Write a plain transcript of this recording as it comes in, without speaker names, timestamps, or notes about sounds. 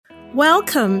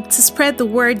Welcome to Spread the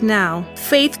Word Now.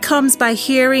 Faith comes by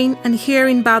hearing, and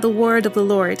hearing by the word of the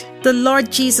Lord. The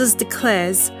Lord Jesus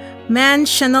declares, "Man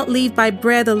shall not live by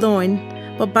bread alone,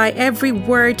 but by every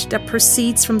word that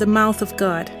proceeds from the mouth of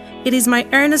God." It is my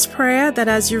earnest prayer that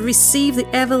as you receive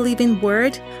the ever-living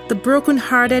word, the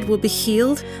brokenhearted will be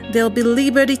healed, there will be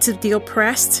liberty to the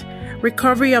oppressed,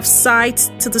 recovery of sight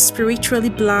to the spiritually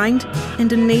blind, in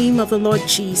the name of the Lord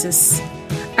Jesus.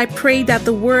 I pray that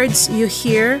the words you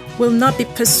hear will not be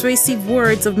persuasive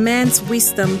words of man's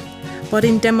wisdom, but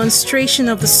in demonstration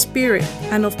of the Spirit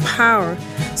and of power,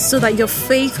 so that your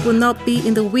faith will not be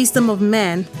in the wisdom of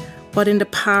man, but in the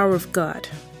power of God.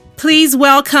 Please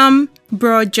welcome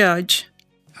Bro George.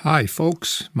 Hi,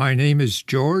 folks. My name is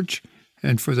George,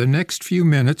 and for the next few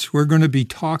minutes, we're going to be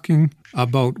talking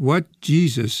about what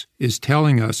Jesus is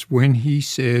telling us when he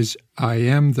says, "I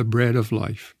am the bread of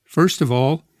life." First of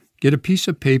all, get a piece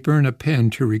of paper and a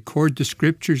pen to record the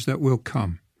scriptures that will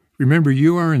come. Remember,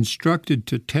 you are instructed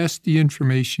to test the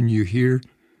information you hear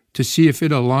to see if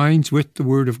it aligns with the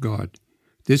Word of God.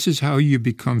 This is how you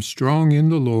become strong in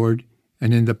the Lord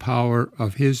and in the power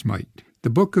of His might.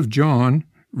 The book of John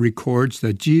records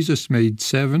that Jesus made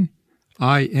 7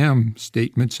 I am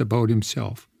statements about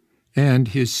Himself and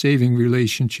His saving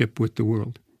relationship with the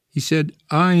world. He said,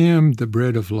 "I am the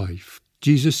bread of life."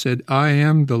 Jesus said, "I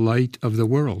am the light of the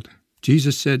world."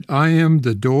 Jesus said, "I am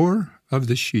the door of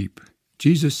the sheep."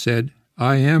 Jesus said,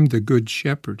 "I am the good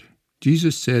shepherd."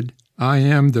 Jesus said, "I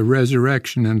am the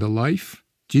resurrection and the life."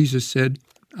 Jesus said,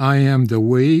 "I am the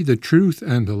way, the truth,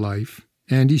 and the life."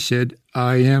 And He said,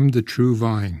 "I am the true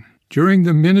vine." During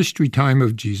the ministry time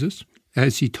of Jesus,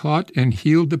 as He taught and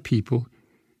healed the people,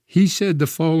 He said the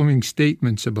following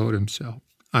statements about Himself.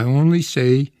 "I only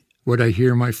say what I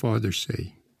hear my Father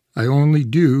say. I only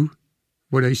do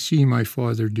what I see my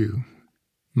Father do.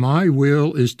 My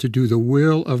will is to do the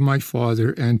will of my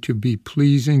Father and to be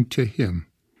pleasing to Him."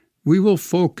 We will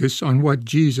focus on what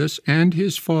Jesus and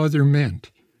His Father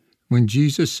meant when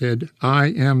Jesus said, "I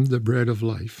am the bread of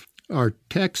life." Our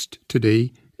text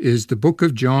today is the book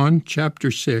of John,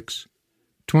 chapter 6,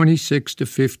 26 to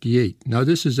 58. Now,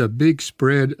 this is a big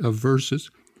spread of verses,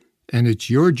 and it's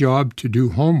your job to do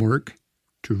homework,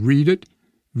 to read it,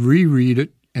 reread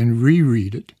it, and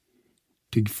reread it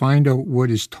to find out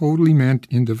what is totally meant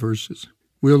in the verses.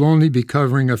 We'll only be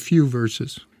covering a few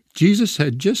verses. Jesus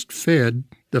had just fed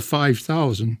the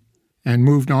 5,000 and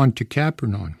moved on to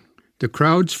Capernaum. The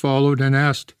crowds followed and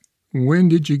asked, "When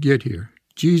did you get here?"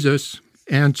 Jesus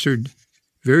answered,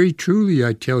 "Very truly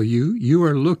I tell you, you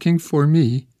are looking for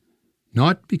me,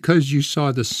 not because you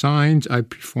saw the signs I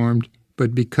performed,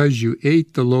 but because you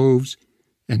ate the loaves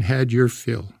and had your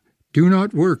fill. Do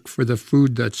not work for the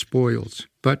food that spoils,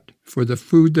 but for the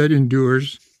food that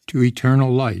endures to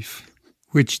eternal life,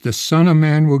 which the Son of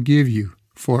Man will give you.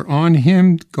 For on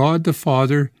Him God the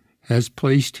Father has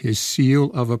placed His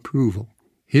seal of approval."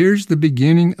 Here's the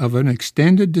beginning of an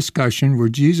extended discussion where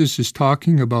Jesus is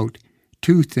talking about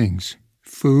two things,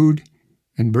 food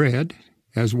and bread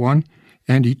as one,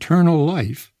 and eternal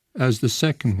life as the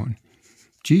second one.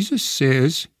 Jesus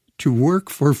says to work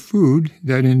for food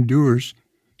that endures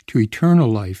to eternal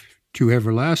life, to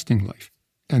everlasting life.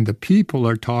 And the people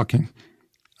are talking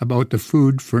about the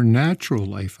food for natural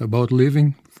life, about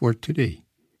living for today.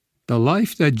 The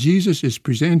life that Jesus is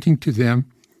presenting to them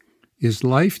is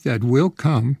life that will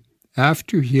come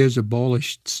after He has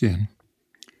abolished sin,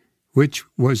 which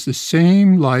was the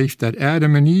same life that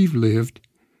Adam and Eve lived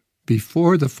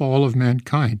before the fall of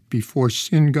mankind, before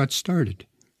sin got started.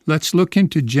 Let's look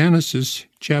into Genesis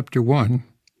chapter 1,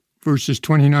 verses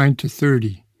 29 to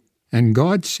 30. "And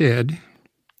God said,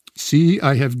 See,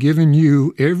 I have given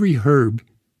you every herb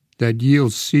that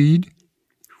yields seed,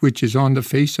 which is on the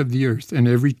face of the earth, and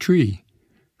every tree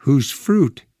whose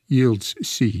fruit yields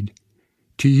seed.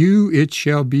 To you it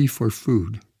shall be for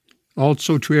food.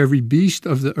 Also to every beast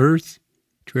of the earth,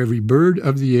 to every bird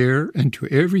of the air, and to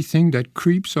everything that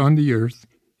creeps on the earth,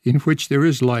 in which there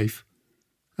is life,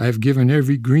 I have given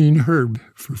every green herb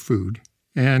for food."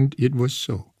 And it was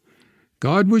so.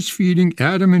 God was feeding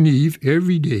Adam and Eve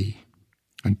every day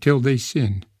until they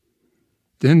sinned.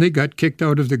 Then they got kicked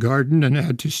out of the garden and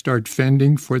had to start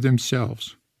fending for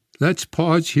themselves. Let's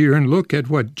pause here and look at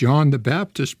what John the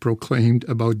Baptist proclaimed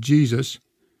about Jesus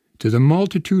to the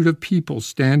multitude of people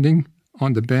standing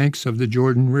on the banks of the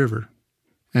Jordan River.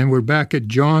 And we're back at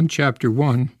John chapter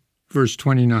 1, verse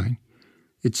 29.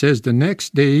 It says, "The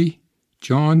next day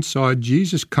John saw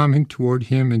Jesus coming toward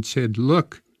him and said,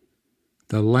 Look,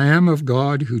 the Lamb of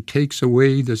God who takes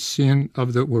away the sin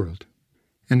of the world."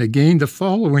 And again the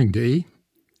following day,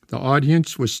 the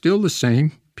audience was still the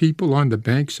same, people on the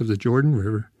banks of the Jordan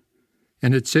River.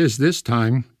 And it says this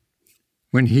time,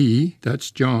 when he,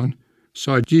 that's John,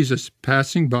 saw Jesus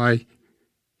passing by,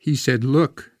 he said,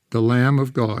 "Look, the Lamb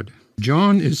of God."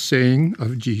 John is saying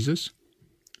of Jesus,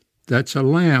 that's a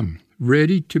lamb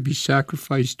ready to be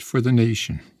sacrificed for the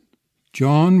nation.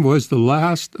 John was the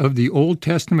last of the Old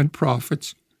Testament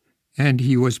prophets, and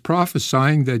he was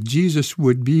prophesying that Jesus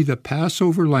would be the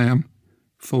Passover lamb,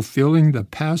 fulfilling the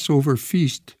Passover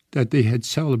feast that they had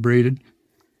celebrated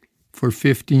for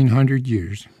 1,500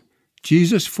 years.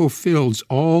 Jesus fulfills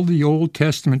all the Old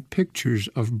Testament pictures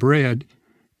of bread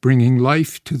bringing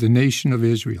life to the nation of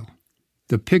Israel.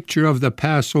 The picture of the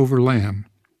Passover lamb,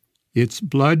 its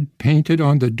blood painted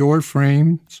on the door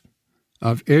frames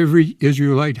of every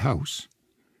Israelite house,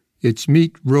 its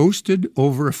meat roasted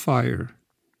over a fire,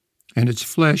 and its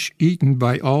flesh eaten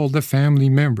by all the family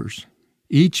members.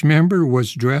 Each member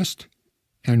was dressed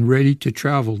and ready to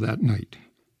travel that night.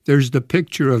 There's the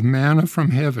picture of manna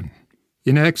from heaven.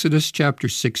 In Exodus chapter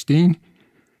 16,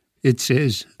 it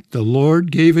says, "The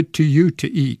Lord gave it to you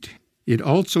to eat." It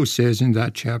also says in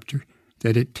that chapter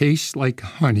that it tastes like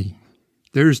honey.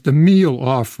 There's the meal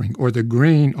offering or the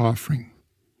grain offering.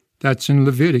 That's in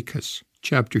Leviticus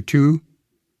chapter 2,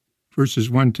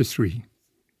 verses 1 to 3.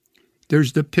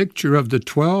 There's the picture of the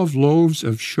 12 loaves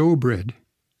of showbread,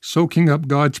 soaking up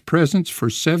God's presence for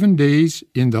 7 days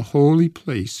in the holy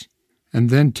place,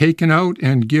 and then taken out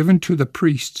and given to the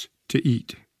priests to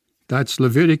eat. That's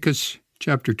Leviticus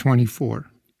chapter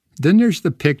 24. Then there's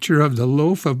the picture of the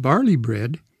loaf of barley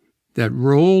bread that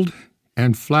rolled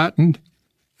and flattened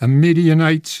a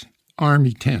Midianite's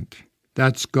army tent.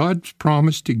 That's God's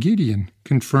promise to Gideon,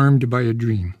 confirmed by a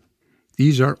dream.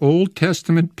 These are Old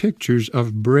Testament pictures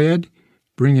of bread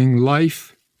bringing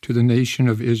life to the nation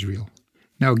of Israel.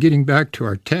 Now, getting back to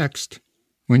our text,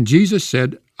 when Jesus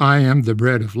said, "I am the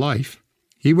bread of life,"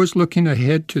 he was looking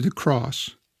ahead to the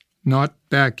cross, not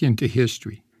back into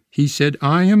history. He said,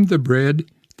 "I am the bread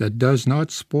that does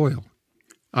not spoil.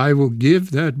 I will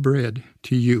give that bread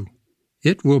to you.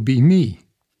 It will be me.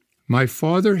 My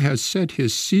Father has set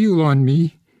his seal on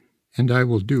me, and I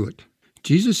will do it."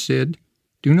 Jesus said,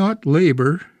 "Do not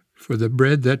labor for the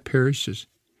bread that perishes."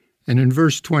 And in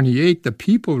verse 28, the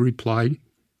people replied,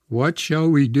 "What shall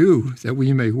we do that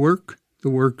we may work the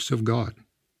works of God?"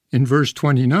 In verse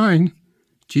 29,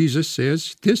 Jesus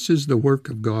says, "This is the work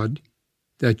of God,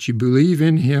 that you believe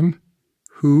in him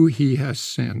who he has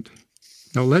sent."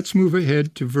 Now let's move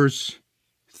ahead to verse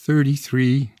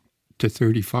 33 to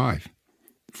 35.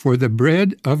 "For the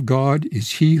bread of God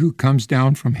is he who comes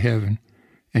down from heaven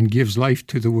and gives life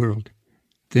to the world."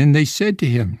 Then they said to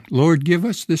him, "Lord, give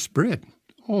us this bread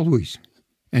always."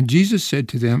 And Jesus said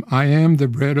to them, "I am the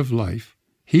bread of life.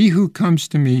 He who comes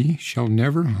to me shall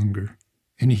never hunger,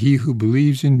 and he who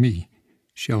believes in me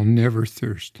shall never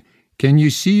thirst." Can you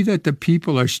see that the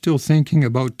people are still thinking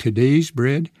about today's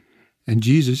bread? And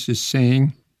Jesus is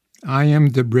saying, "I am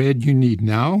the bread you need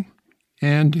now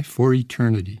and for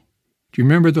eternity." Do you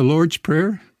remember the Lord's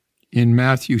Prayer? In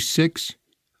Matthew 6,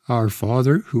 "Our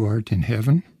Father who art in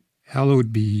heaven,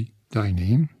 hallowed be thy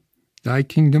name. Thy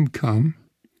kingdom come,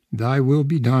 thy will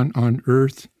be done on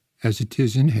earth as it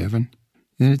is in heaven."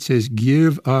 Then it says,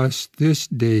 "Give us this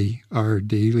day our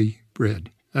daily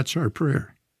bread." That's our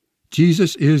prayer.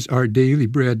 Jesus is our daily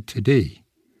bread today,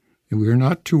 and we are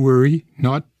not to worry,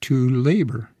 not to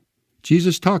labor.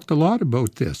 Jesus talked a lot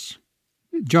about this.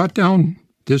 Jot down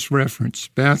this reference,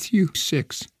 Matthew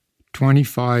 6,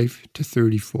 25 to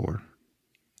 34.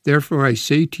 "Therefore I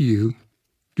say to you,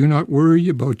 do not worry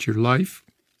about your life,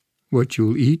 what you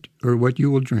will eat or what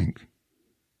you will drink,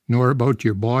 nor about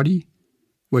your body,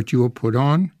 what you will put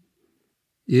on.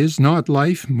 Is not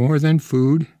life more than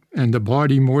food, and the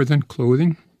body more than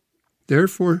clothing?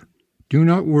 Therefore do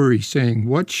not worry, saying,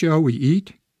 what shall we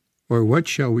eat, or what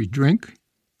shall we drink,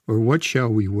 or what shall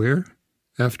we wear?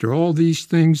 After all these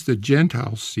things the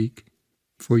Gentiles seek,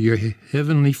 for your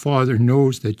heavenly Father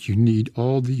knows that you need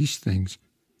all these things."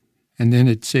 And then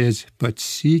it says, "But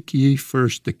seek ye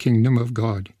first the kingdom of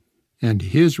God and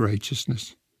his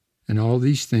righteousness, and all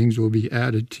these things will be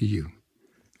added to you."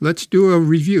 Let's do a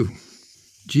review.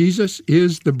 Jesus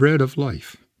is the bread of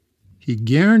life. He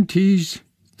guarantees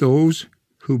those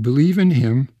who believe in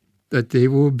him that they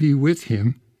will be with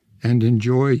him and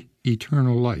enjoy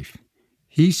eternal life.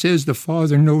 He says the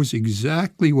Father knows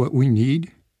exactly what we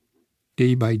need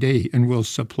day by day and will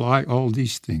supply all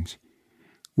these things.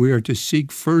 We are to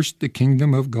seek first the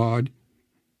kingdom of God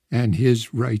and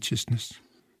his righteousness.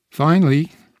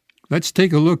 Finally, let's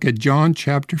take a look at John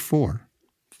chapter 4.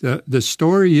 The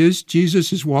story is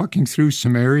Jesus is walking through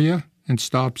Samaria and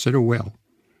stops at a well.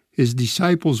 His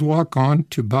disciples walk on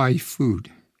to buy food.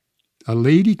 A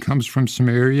lady comes from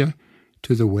Samaria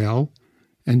to the well,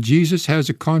 and Jesus has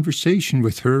a conversation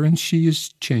with her, and she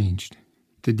is changed.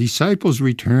 The disciples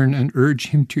return and urge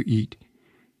him to eat,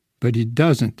 but he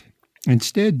doesn't.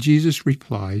 Instead, Jesus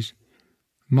replies,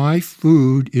 "My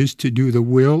food is to do the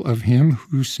will of him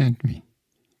who sent me,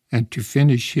 and to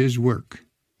finish his work."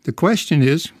 The question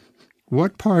is,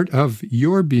 what part of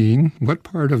your being, what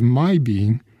part of my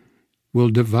being, will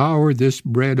devour this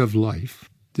bread of life,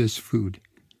 this food?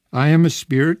 I am a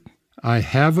spirit, I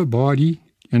have a body,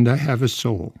 and I have a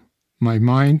soul, my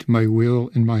mind, my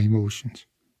will, and my emotions.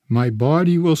 My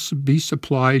body will be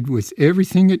supplied with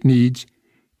everything it needs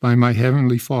by my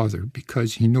Heavenly Father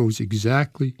because He knows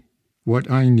exactly what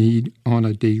I need on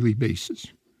a daily basis.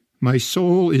 My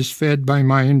soul is fed by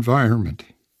my environment.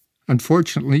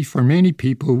 Unfortunately, for many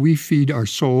people, we feed our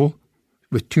soul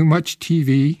with too much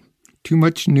TV, too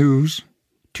much news,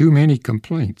 too many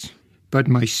complaints. But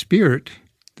my spirit,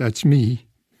 that's me,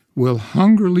 will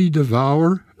hungrily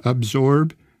devour,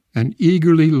 absorb, and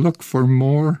eagerly look for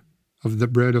more of the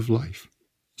bread of life.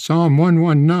 Psalm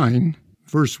 119,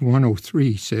 verse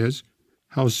 103 says,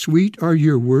 "How sweet are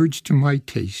your words to my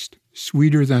taste,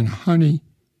 sweeter than honey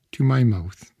to my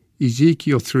mouth."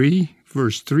 Ezekiel 3,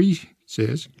 verse 3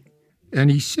 says,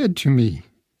 "And he said to me,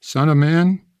 Son of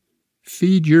man,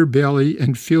 feed your belly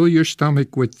and fill your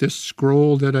stomach with this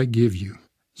scroll that I give you.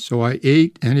 So I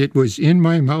ate, and it was in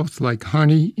my mouth like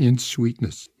honey in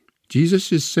sweetness."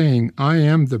 Jesus is saying, I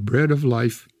am the bread of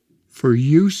life for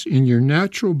use in your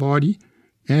natural body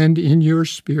and in your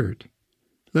spirit.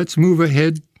 Let's move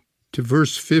ahead to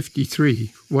verse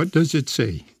 53. What does it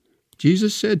say?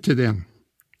 Jesus said to them,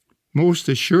 "Most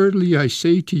assuredly I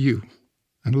say to you,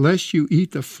 unless you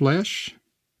eat the flesh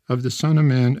of the Son of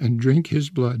Man and drink his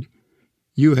blood,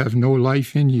 you have no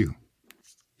life in you."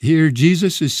 Here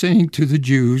Jesus is saying to the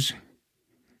Jews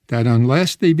that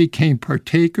unless they became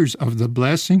partakers of the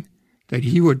blessing that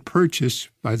he would purchase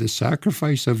by the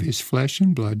sacrifice of his flesh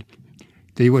and blood,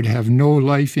 they would have no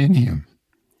life in him.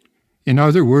 In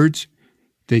other words,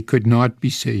 they could not be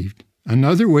saved.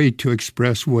 Another way to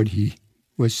express what he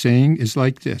was saying is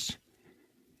like this: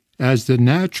 as the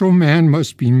natural man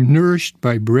must be nourished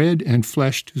by bread and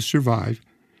flesh to survive,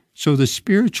 so the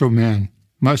spiritual man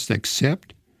must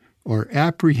accept or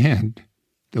apprehend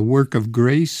the work of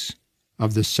grace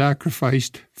of the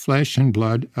sacrificed flesh and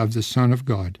blood of the Son of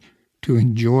God to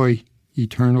enjoy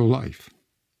eternal life.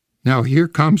 Now here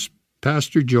comes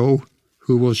Pastor Joe,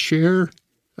 who will share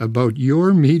about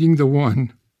your meeting the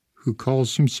one who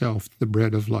calls himself the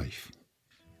bread of life.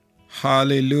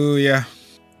 Hallelujah.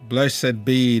 Blessed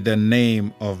be the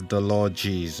name of the Lord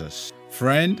Jesus.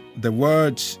 Friend, the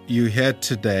words you heard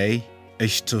today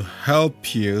is to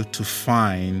help you to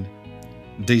find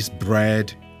this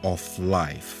bread of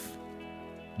life,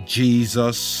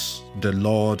 Jesus, the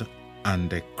Lord and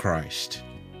the Christ.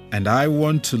 And I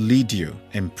want to lead you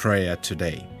in prayer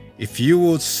today. If you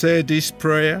will say this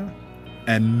prayer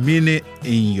and mean it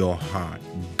in your heart,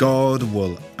 God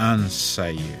will answer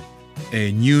you.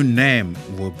 A new name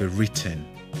will be written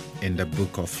in the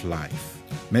book of life.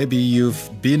 Maybe you've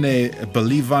been a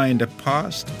believer in the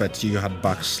past, but you had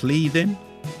backslidden.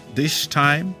 This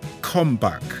time, come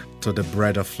back to the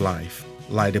bread of life,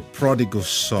 like the prodigal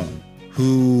son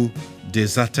who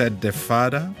deserted the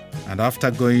father, and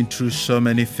after going through so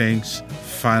many things,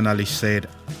 finally said,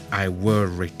 I will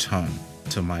return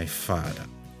to my father.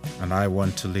 And I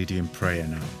want to lead you in prayer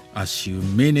now. As you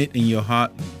mean it in your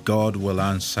heart, God will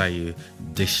answer you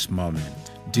this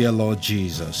moment. Dear Lord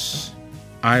Jesus,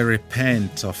 I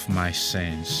repent of my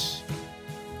sins.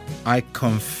 I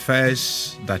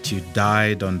confess that you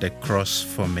died on the cross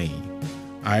for me.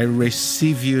 I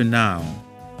receive you now,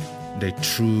 the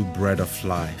true bread of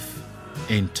life,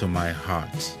 into my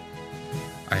heart.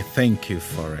 I thank you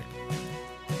for it.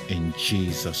 In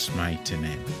Jesus' mighty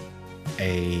name,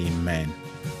 amen.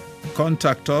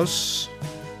 Contact us.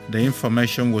 The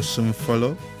information will soon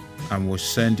follow, and we'll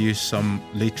send you some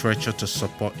literature to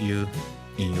support you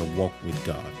in your walk with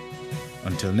God.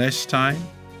 Until next time,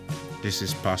 this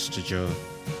is Pastor Joe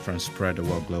from Spread the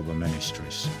Word Global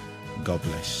Ministries. God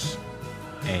bless.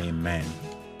 Amen.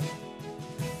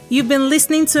 You've been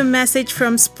listening to a message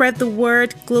from Spread the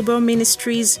Word Global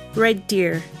Ministries, Red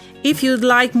Deer. If you'd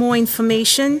like more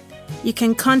information, you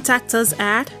can contact us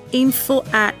at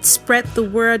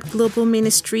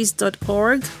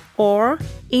info@spreadthewordglobalministries.org or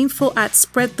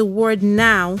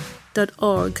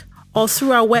info@spreadthewordnow.org, or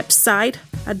through our website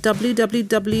at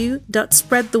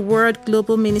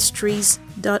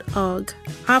www.spreadthewordglobalministries.org.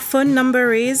 Our phone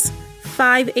number is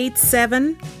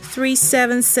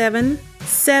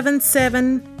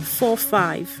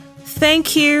 587-377-7745.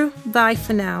 Thank you. Bye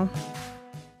for now.